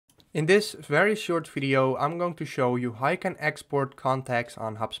In this very short video, I'm going to show you how you can export contacts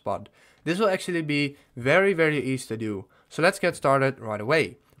on Hubspot. This will actually be very easy to do. So let's get started right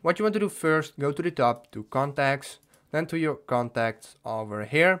away. What you want to do first, go to the top to contacts, then to your contacts over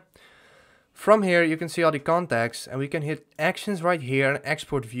here. From here you can see all the contacts and we can hit actions right here and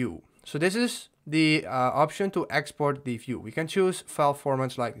export view. So this is the option to export the view. We can choose file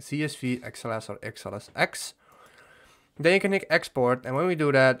formats like CSV, XLS or XLSX. Then you can hit export, and when we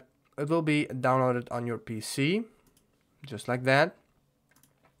do that, it will be downloaded on your PC, just like that.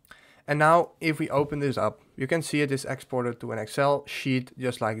 And now if we open this up, you can see it is exported to an Excel sheet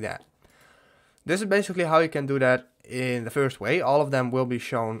just like that. This is basically how you can do that in the first way. All of them will be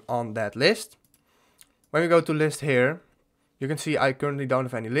shown on that list. When we go to list here, you can see I currently don't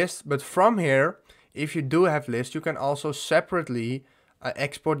have any lists, but from here, if you do have lists, you can also separately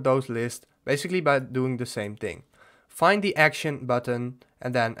export those lists, basically by doing the same thing. Find the action button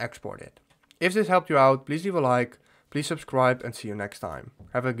and then export it. If this helped you out, please leave a like, please subscribe, and see you next time.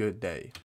 Have a good day.